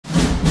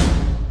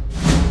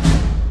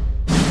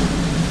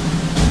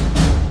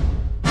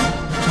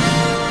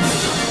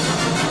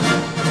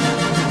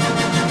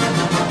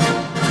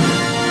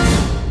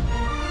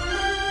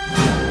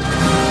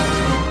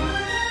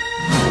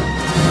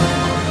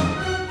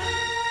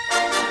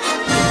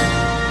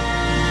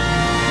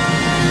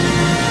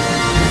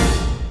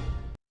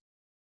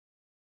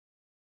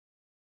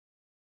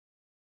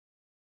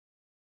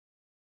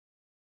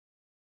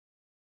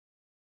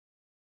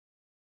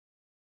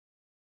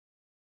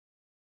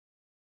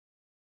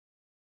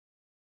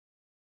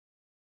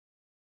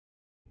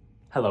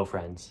Hello,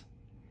 friends.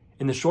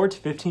 In the short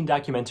 15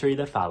 documentary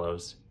that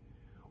follows,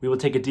 we will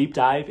take a deep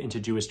dive into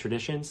Jewish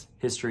traditions,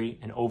 history,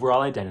 and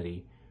overall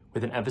identity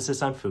with an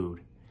emphasis on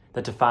food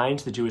that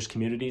defines the Jewish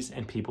communities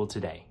and people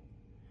today.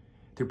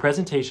 Through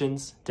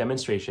presentations,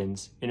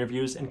 demonstrations,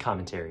 interviews, and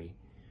commentary,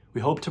 we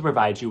hope to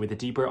provide you with a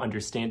deeper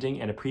understanding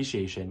and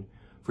appreciation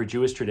for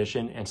Jewish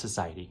tradition and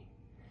society.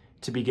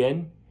 To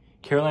begin,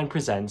 Caroline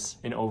presents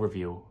an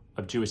overview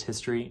of Jewish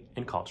history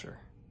and culture.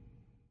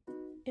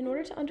 In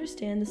order to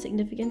understand the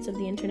significance of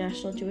the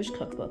International Jewish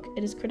Cookbook,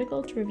 it is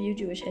critical to review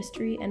Jewish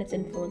history and its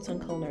influence on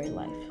culinary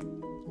life.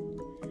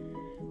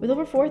 With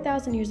over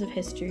 4,000 years of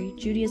history,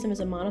 Judaism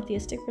is a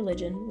monotheistic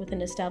religion with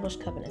an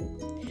established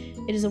covenant.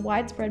 It is a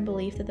widespread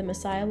belief that the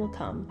Messiah will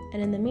come,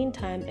 and in the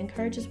meantime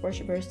encourages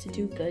worshippers to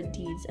do good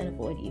deeds and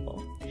avoid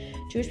evil.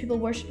 Jewish people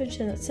worship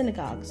in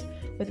synagogues,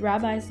 with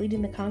rabbis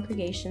leading the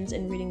congregations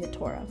in reading the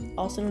Torah,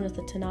 also known as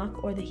the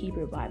Tanakh or the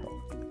Hebrew Bible.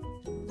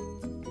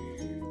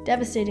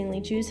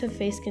 Devastatingly, Jews have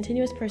faced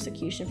continuous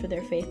persecution for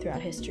their faith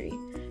throughout history.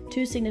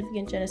 Two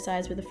significant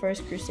genocides were the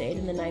First Crusade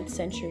in the 9th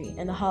century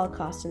and the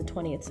Holocaust in the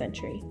 20th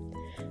century.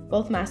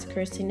 Both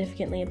massacres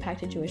significantly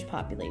impacted Jewish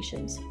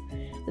populations.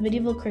 The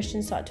medieval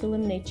Christians sought to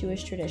eliminate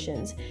Jewish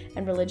traditions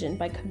and religion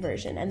by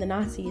conversion, and the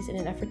Nazis, in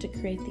an effort to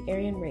create the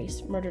Aryan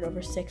race, murdered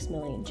over 6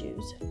 million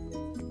Jews.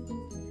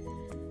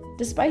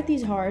 Despite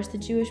these horrors, the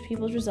Jewish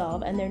people's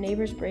resolve and their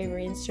neighbors'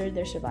 bravery ensured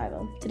their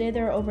survival. Today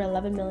there are over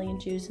 11 million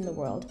Jews in the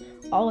world,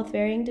 all with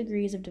varying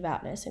degrees of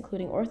devoutness,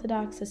 including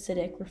Orthodox,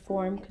 Hasidic,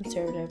 Reform,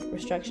 Conservative,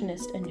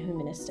 Restrictionist, and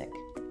Humanistic.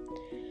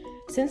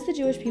 Since the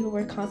Jewish people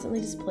were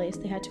constantly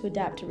displaced, they had to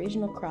adapt to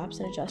regional crops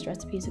and adjust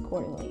recipes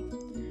accordingly.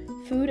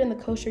 Food and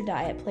the kosher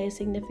diet play a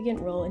significant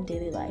role in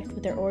daily life,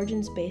 with their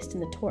origins based in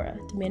the Torah,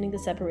 demanding the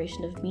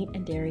separation of meat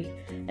and dairy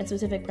and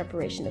specific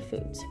preparation of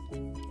foods.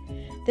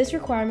 This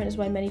requirement is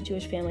why many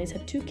Jewish families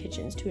have two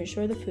kitchens to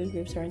ensure the food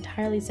groups are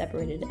entirely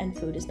separated and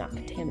food is not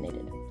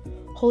contaminated.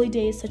 Holy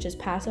days such as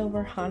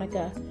Passover,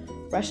 Hanukkah,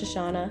 Rosh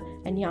Hashanah,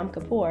 and Yom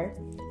Kippur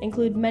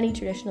include many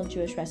traditional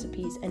Jewish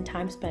recipes and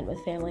time spent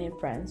with family and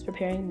friends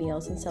preparing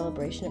meals in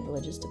celebration of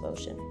religious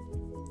devotion.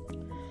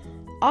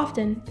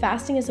 Often,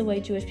 fasting is the way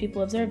Jewish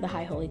people observe the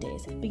High Holy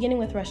Days, beginning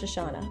with Rosh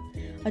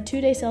Hashanah, a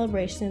 2-day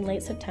celebration in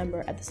late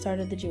September at the start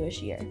of the Jewish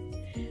year.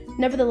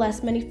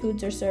 Nevertheless, many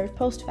foods are served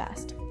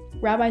post-fast.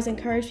 Rabbis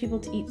encourage people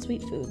to eat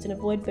sweet foods and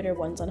avoid bitter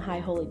ones on High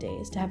Holy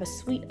Days to have a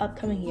sweet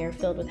upcoming year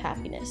filled with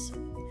happiness.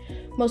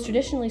 Most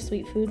traditionally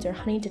sweet foods are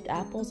honey-dipped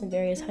apples and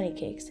various honey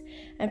cakes,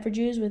 and for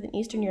Jews with an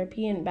Eastern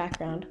European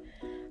background,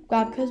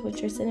 babkas,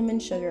 which are cinnamon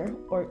sugar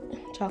or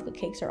chocolate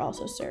cakes, are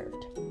also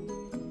served.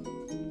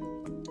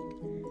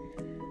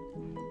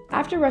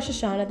 After Rosh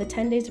Hashanah, the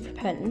 10 days of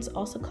repentance,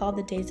 also called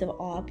the Days of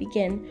Awe,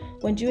 begin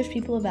when Jewish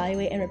people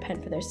evaluate and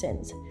repent for their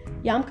sins.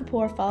 Yom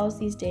Kippur follows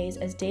these days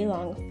as a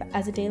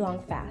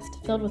day-long fast,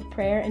 filled with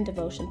prayer and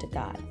devotion to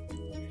God.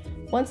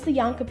 Once the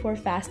Yom Kippur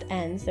fast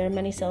ends, there are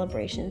many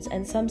celebrations,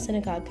 and some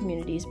synagogue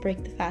communities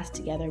break the fast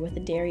together with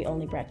a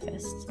dairy-only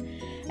breakfast.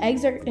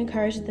 Eggs are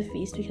encouraged at the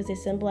feast because they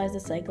symbolize the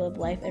cycle of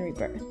life and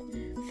rebirth.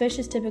 Fish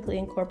is typically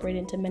incorporated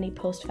into many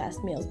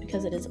post-fast meals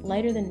because it is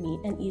lighter than meat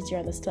and easier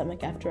on the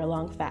stomach after a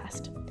long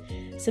fast.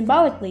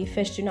 Symbolically,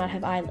 fish do not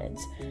have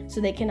eyelids,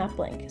 so they cannot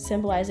blink,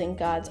 symbolizing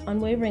God's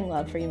unwavering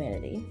love for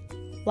humanity.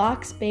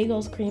 Lox,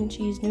 bagels, cream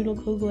cheese, noodle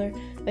kugler,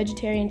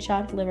 vegetarian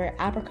chopped liver,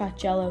 apricot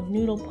jello,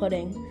 noodle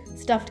pudding,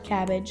 stuffed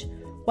cabbage,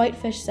 white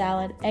fish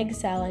salad, egg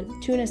salad,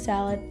 tuna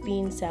salad,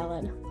 bean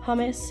salad,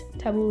 hummus,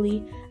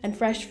 tabbouleh, and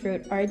fresh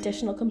fruit are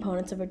additional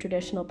components of a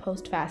traditional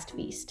post-fast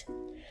feast.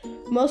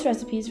 Most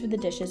recipes for the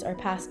dishes are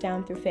passed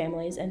down through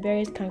families, and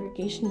various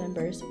congregation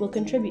members will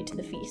contribute to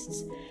the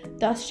feasts,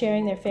 thus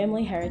sharing their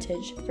family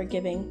heritage,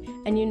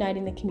 forgiving, and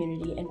uniting the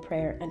community in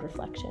prayer and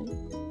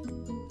reflection.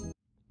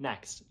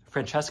 Next,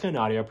 Francesca and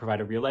Nadia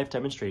provide a real-life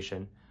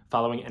demonstration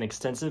following an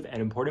extensive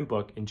and important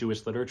book in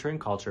Jewish literature and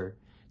culture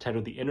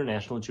titled The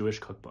International Jewish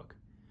Cookbook.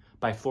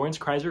 By Florence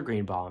Kreiser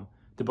Greenbaum,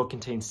 the book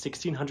contains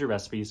 1,600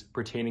 recipes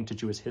pertaining to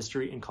Jewish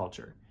history and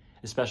culture,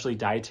 especially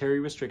dietary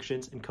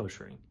restrictions and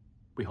koshering.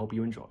 We hope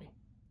you enjoy.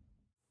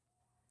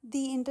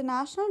 The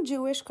International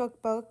Jewish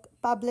Cookbook,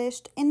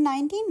 published in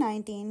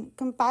 1919,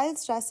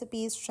 compiles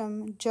recipes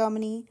from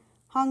Germany,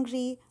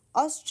 Hungary,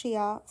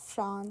 Austria,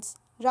 France,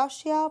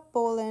 Russia,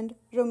 Poland,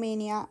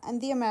 Romania,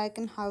 and the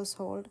American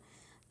household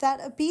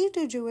that appeal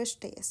to Jewish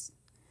tastes.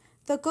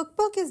 The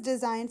cookbook is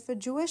designed for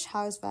Jewish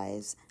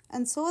housewives,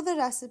 and so the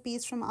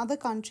recipes from other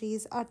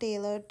countries are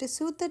tailored to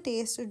suit the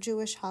taste of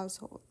Jewish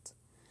households.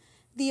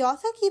 The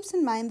author keeps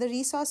in mind the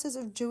resources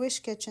of Jewish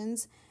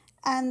kitchens,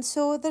 and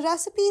so the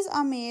recipes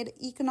are made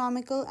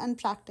economical and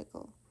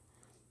practical.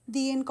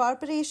 The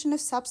incorporation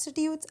of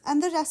substitutes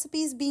and the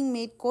recipes being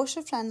made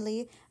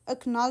kosher-friendly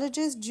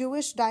acknowledges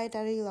Jewish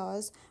dietary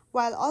laws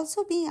while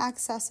also being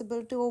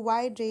accessible to a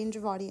wide range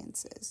of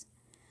audiences.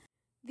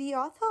 The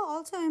author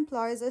also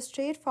employs a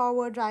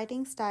straightforward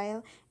writing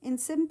style in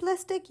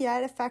simplistic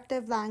yet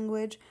effective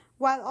language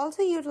while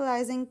also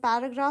utilizing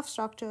paragraph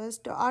structures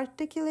to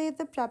articulate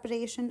the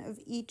preparation of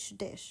each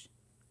dish.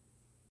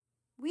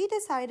 We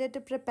decided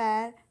to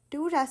prepare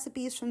two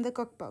recipes from the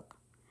cookbook: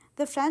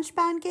 the French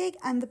pancake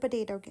and the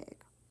potato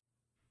cake.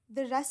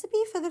 The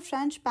recipe for the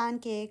French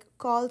pancake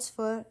calls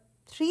for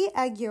 3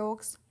 egg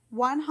yolks,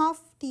 1/2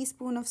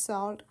 teaspoon of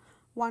salt,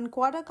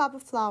 1/4 cup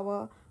of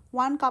flour,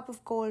 1 cup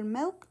of cold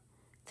milk,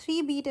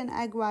 3 beaten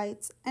egg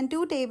whites, and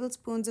 2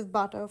 tablespoons of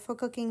butter for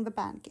cooking the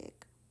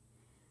pancake.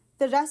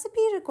 The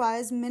recipe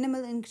requires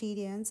minimal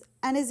ingredients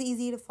and is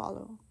easy to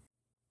follow.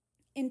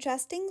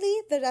 Interestingly,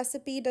 the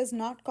recipe does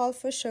not call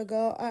for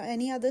sugar or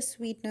any other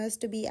sweeteners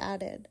to be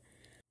added.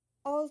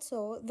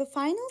 Also, the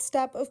final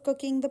step of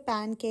cooking the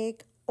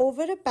pancake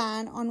over a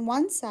pan on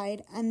one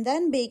side and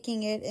then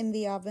baking it in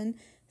the oven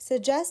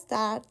suggests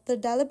that the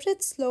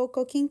deliberate slow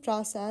cooking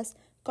process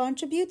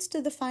contributes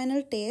to the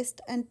final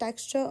taste and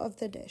texture of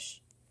the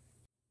dish.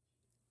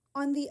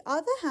 On the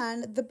other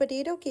hand, the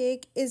potato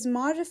cake is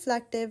more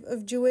reflective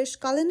of Jewish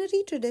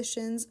culinary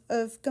traditions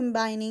of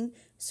combining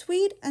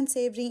sweet and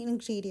savory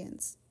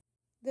ingredients.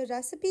 The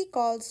recipe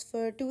calls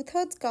for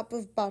 2/3 cup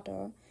of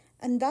butter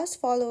and thus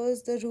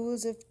follows the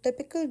rules of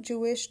typical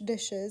Jewish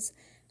dishes,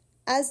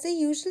 as they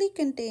usually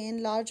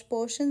contain large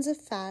portions of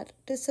fat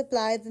to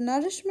supply the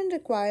nourishment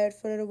required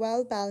for a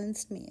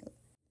well-balanced meal.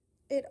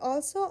 It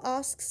also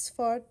asks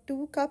for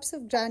 2 cups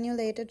of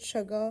granulated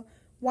sugar,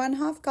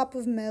 1/2 cup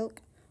of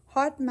milk,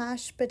 hot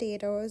mashed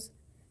potatoes,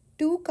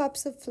 2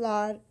 cups of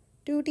flour,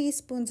 2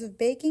 teaspoons of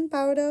baking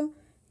powder,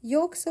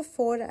 yolks of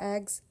 4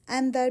 eggs,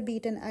 and their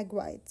beaten egg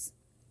whites.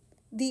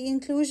 The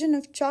inclusion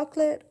of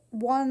chocolate,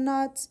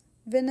 walnuts,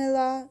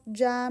 vanilla,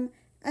 jam,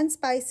 and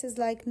spices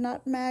like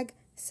nutmeg,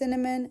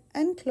 cinnamon,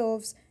 and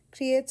cloves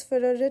creates for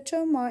a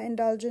richer, more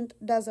indulgent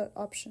dessert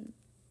option.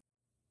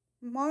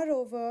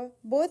 Moreover,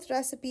 both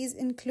recipes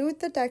include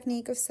the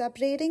technique of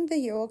separating the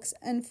yolks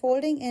and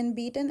folding in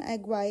beaten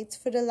egg whites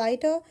for a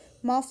lighter,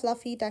 more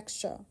fluffy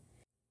texture.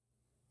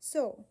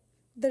 So,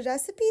 the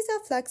recipes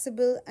are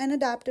flexible and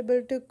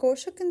adaptable to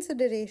kosher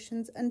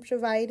considerations and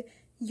provide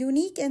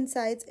unique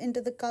insights into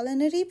the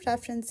culinary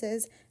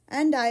preferences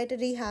and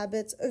dietary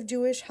habits of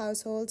Jewish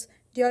households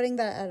during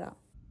their era.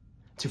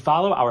 To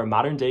follow our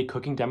modern-day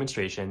cooking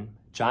demonstration,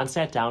 John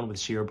sat down with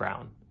Shira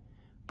Brown.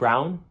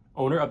 Brown,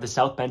 owner of the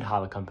South Bend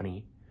Challah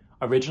Company,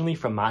 originally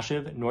from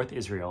Mashiv, North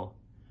Israel,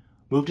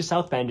 moved to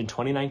South Bend in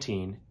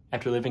 2019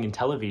 after living in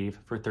Tel Aviv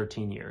for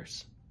 13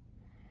 years.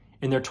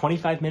 In their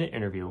 25-minute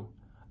interview,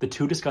 the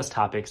two discussed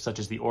topics such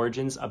as the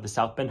origins of the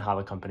South Bend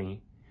Challah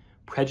Company,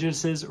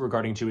 prejudices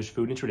regarding Jewish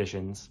food and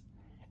traditions,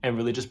 and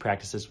religious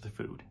practices with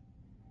food.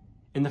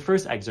 In the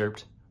first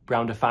excerpt,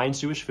 Brown defines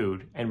Jewish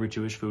food and where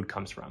Jewish food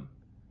comes from.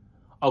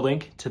 A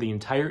link to the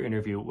entire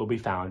interview will be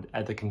found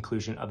at the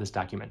conclusion of this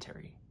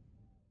documentary.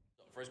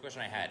 First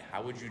question I had,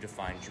 how would you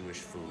define Jewish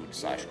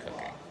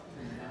food/cooking?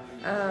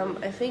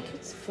 I think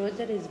it's food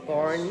that is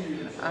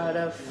born out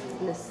of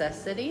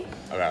necessity.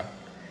 Okay.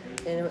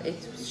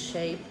 It's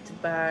shaped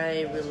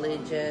by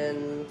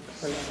religion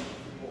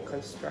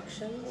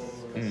constructions.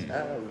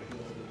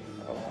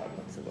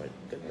 What's the word?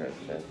 Good word.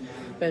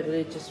 By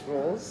religious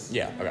rules.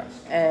 Yeah, okay.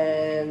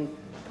 And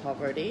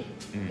poverty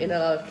in a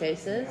lot of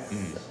cases.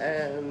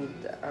 And,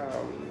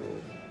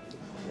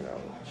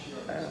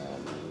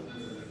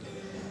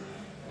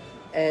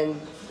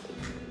 and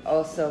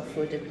also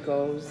food that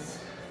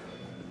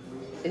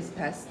is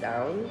passed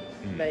down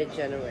by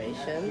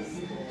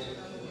generations,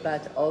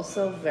 but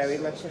also very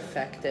much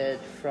affected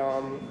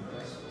from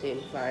the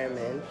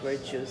environment where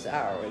Jews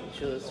are.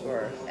 Jews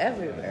were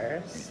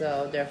everywhere,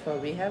 so therefore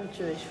we have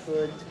Jewish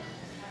food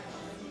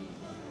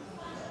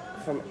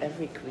from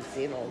every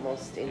cuisine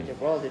almost in the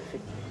world. If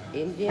it's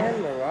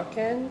Indian,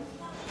 Moroccan,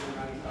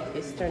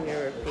 Eastern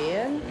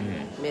European,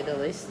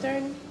 Middle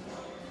Eastern,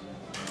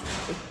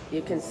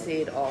 you can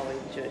see it all in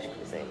Jewish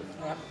cuisine.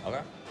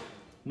 Okay.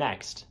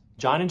 Next,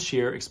 John and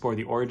Shir explore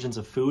the origins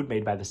of food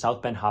made by the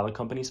South Bend Challah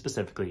Company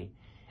specifically,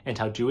 and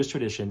how Jewish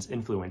traditions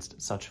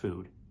influenced such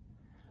food.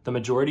 The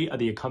majority of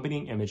the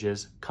accompanying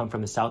images come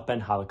from the South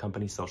Bend Challah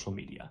Company's social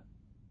media.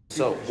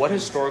 So what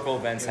historical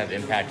events have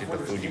impacted the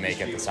food you make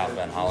at the South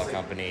Bend Challah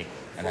Company?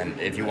 And then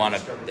if you want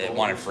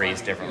it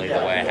phrased differently, the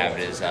way I have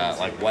it is,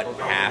 what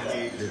path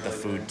did the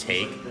food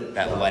take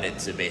that led it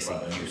to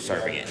basically you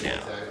serving it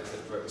now?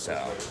 So.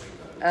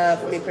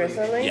 For me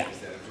personally? Yeah.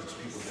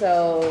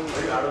 So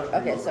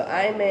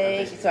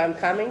I'm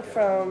coming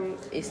from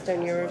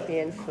Eastern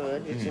European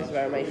food, which is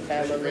where my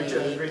family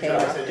came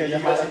after the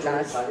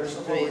Holocaust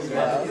to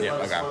Israel. Yeah,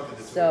 okay.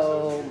 So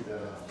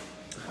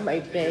my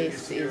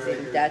base is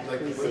in that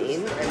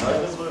cuisine and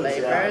those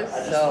flavors.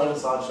 So,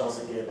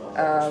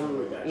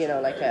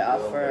 I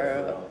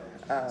offer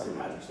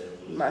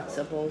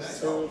matzah ball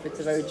soup. It's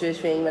a very Jewish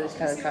thing, but it's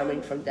kind of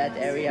coming from that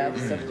area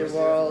of the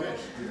world.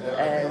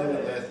 And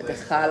the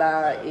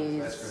challah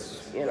is,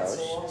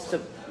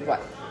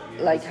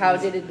 how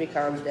did it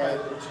become that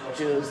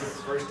Jews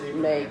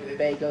make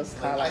bagels,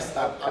 challah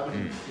stuff?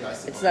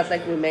 It's not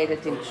like we made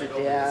it in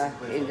Judea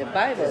in the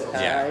Bible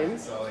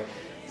times.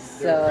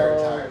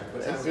 So,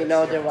 as you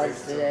know, there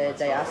was the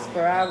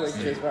diaspora, where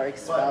Jews were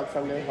expelled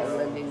from their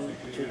homeland in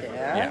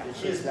Judea,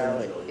 which is now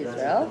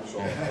Israel,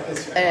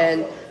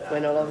 and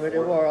went all over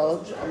the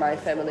world. My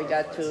family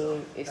got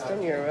to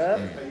Eastern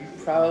Europe,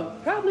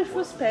 probably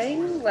through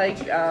Spain. Like,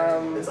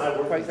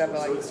 for example,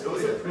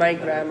 like my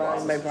grandma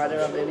and my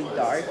brother are really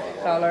dark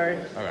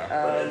colored.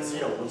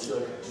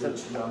 So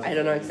I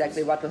don't know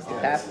exactly what was the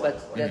path,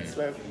 but that's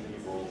where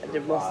the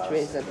most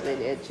recent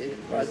lineage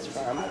was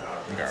from.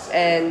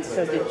 And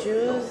so the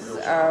Jews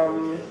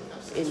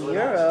in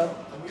Europe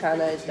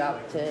kind of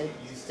adopted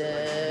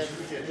the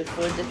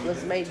food that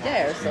was made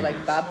there. So like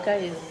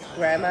babka is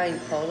grandma in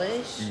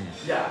Polish,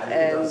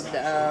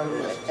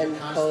 and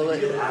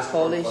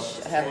Polish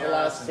have a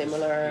lot of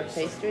similar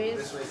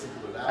pastries.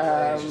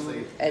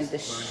 And the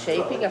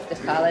shaping of the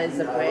challah as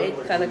a bread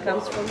kind of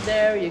comes from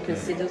there. You can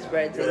see those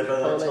breads in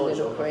Poland and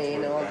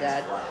Ukraine and all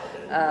that.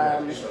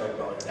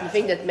 The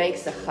thing that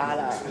makes the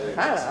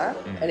challah,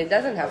 and it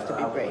doesn't have to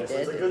be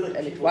braided,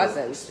 and it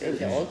wasn't in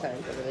the old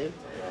times, I believe,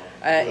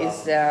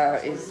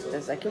 is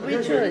there's like a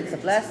ritual. It's a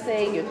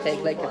blessing. You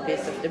take like a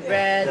piece of the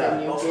bread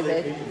and you give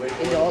it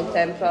in the old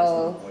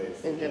temple.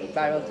 In the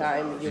Bible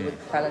time, you would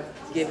kind of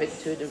give it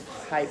to the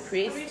high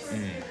priest.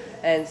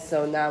 And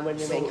so now when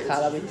we make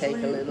challah, we take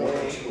a little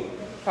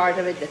part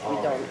of it that we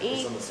don't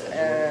eat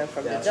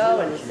from the dough,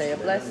 and we say a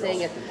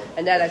blessing,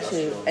 and that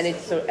actually, and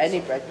it's so any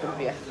bread can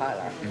be a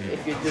challah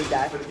if you do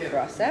that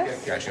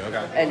process. Gotcha,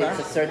 okay. And it's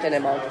a certain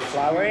amount of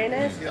flour in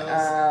it.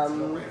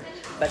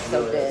 But so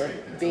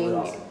being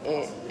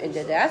in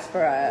the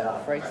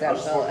diaspora, for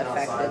example,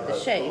 affected the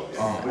shapes.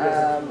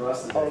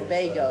 Or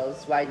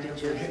bagels. Why do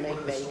Jews make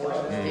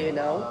bagels? Do you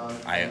know?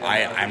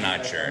 I'm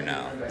not sure,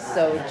 no.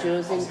 So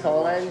Jews in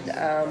Poland,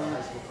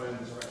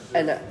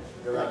 and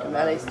like I'm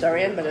not a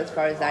historian, but as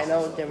far as I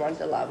know, they weren't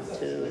allowed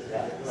to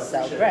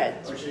sell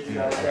bread.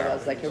 There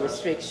was like a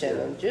restriction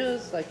on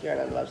Jews, like you're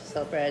not allowed to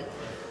sell bread.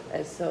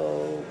 And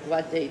so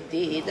what they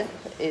did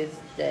is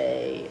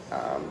they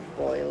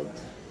boiled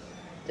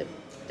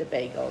the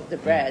bagel, the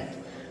bread,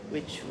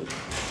 which would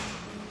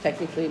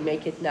technically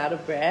make it not a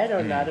bread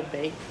or not a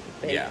baked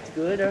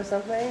good or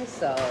something.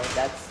 So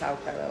that's how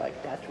kind of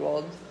like that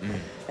rolled.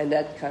 And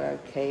that kind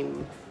of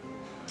came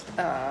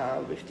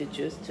with the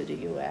Jews to the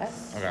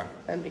U.S.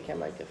 And became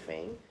like a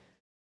thing.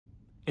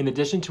 In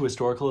addition to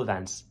historical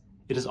events,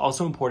 it is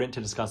also important to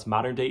discuss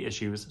modern-day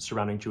issues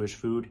surrounding Jewish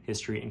food,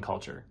 history, and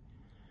culture.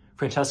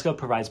 Francesca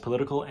provides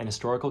political and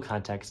historical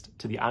context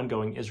to the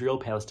ongoing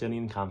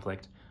Israel-Palestinian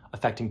conflict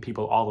affecting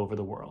people all over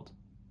the world.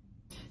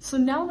 So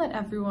now that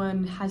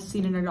everyone has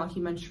seen in our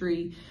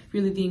documentary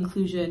really the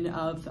inclusion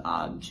of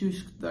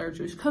Jewish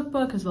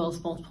cookbook, as well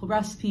as multiple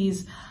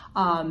recipes,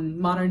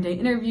 modern day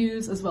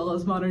interviews, as well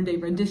as modern day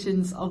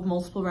renditions of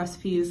multiple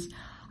recipes,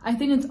 I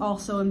think it's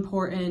also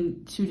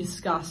important to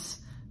discuss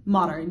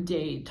modern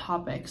day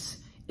topics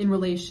in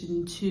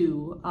relation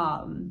to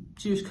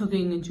Jewish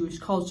cooking and Jewish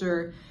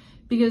culture,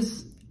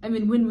 because I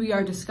mean, when we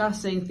are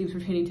discussing themes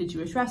pertaining to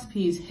Jewish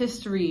recipes,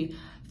 history,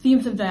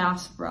 themes of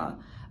diaspora,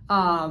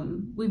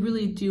 we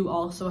really do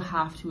also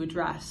have to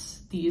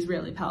address the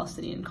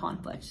Israeli-Palestinian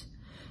conflict.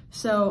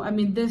 So, I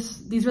mean, the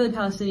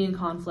Israeli-Palestinian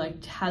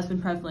conflict has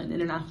been prevalent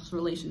in international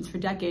relations for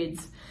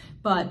decades,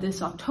 but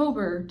this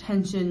October,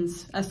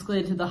 tensions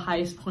escalated to the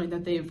highest point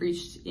that they have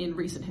reached in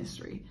recent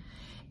history.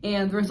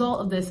 And the result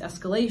of this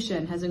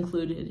escalation has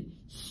included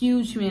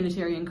huge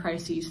humanitarian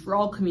crises for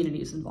all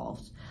communities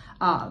involved.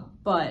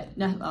 But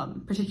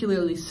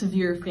particularly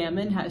severe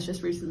famine has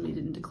just recently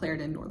been declared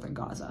in northern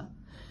Gaza.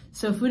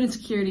 So food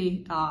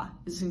insecurity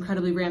is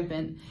incredibly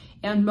rampant,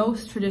 and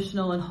most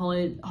traditional and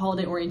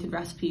holiday-oriented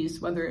recipes,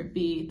 whether it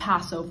be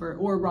Passover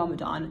or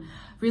Ramadan,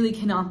 really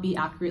cannot be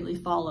accurately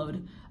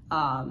followed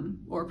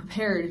or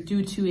prepared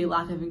due to a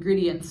lack of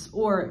ingredients,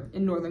 or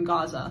in northern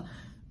Gaza,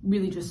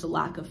 really just a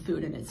lack of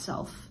food in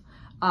itself.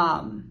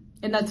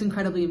 And that's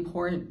incredibly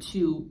important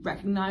to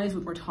recognize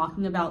when we're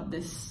talking about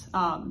this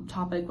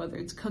topic, whether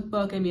it's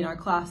cookbook. I mean, our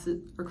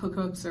classes or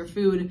cookbooks or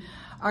food,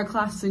 our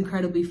class is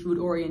incredibly food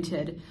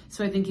oriented.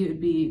 So I think it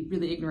would be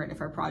really ignorant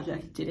if our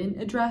project didn't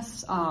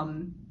address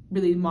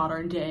really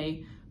modern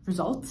day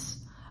results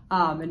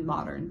and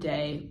modern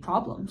day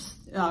problems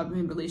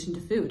in relation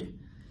to food.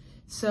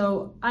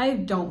 So I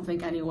don't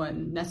think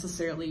anyone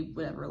necessarily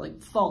would ever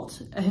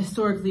fault a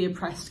historically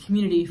oppressed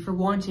community for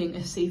wanting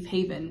a safe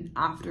haven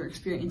after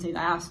experiencing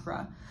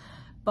diaspora.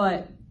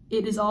 But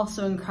it is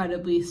also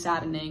incredibly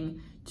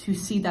saddening to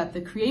see that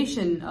the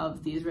creation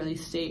of the Israeli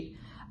state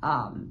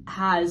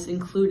has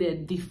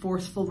included the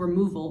forceful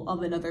removal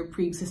of another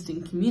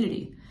pre-existing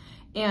community.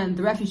 And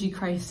the refugee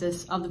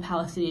crisis of the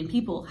Palestinian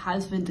people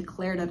has been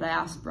declared a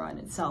diaspora in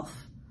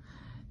itself.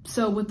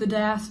 So with the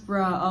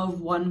diaspora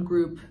of one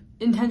group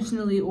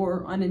intentionally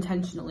or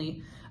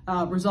unintentionally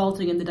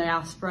resulting in the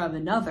diaspora of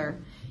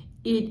another,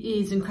 it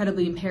is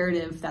incredibly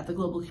imperative that the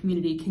global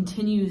community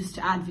continues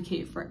to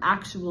advocate for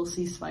actual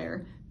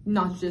ceasefire,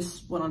 not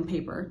just one on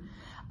paper,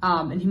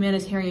 and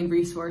humanitarian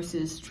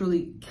resources,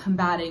 truly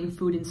combating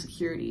food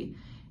insecurity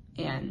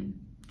and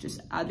just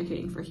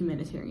advocating for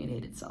humanitarian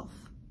aid itself.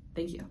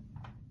 Thank you.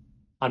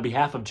 On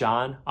behalf of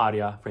John,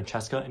 Adia,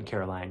 Francesca, and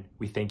Caroline,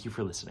 we thank you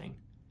for listening.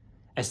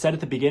 As said at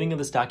the beginning of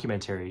this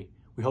documentary,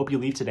 we hope you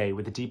leave today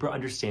with a deeper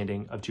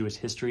understanding of Jewish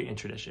history and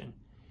tradition,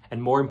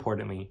 and more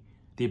importantly,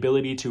 the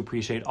ability to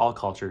appreciate all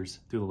cultures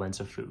through the lens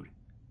of food.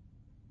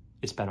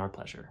 It's been our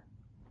pleasure.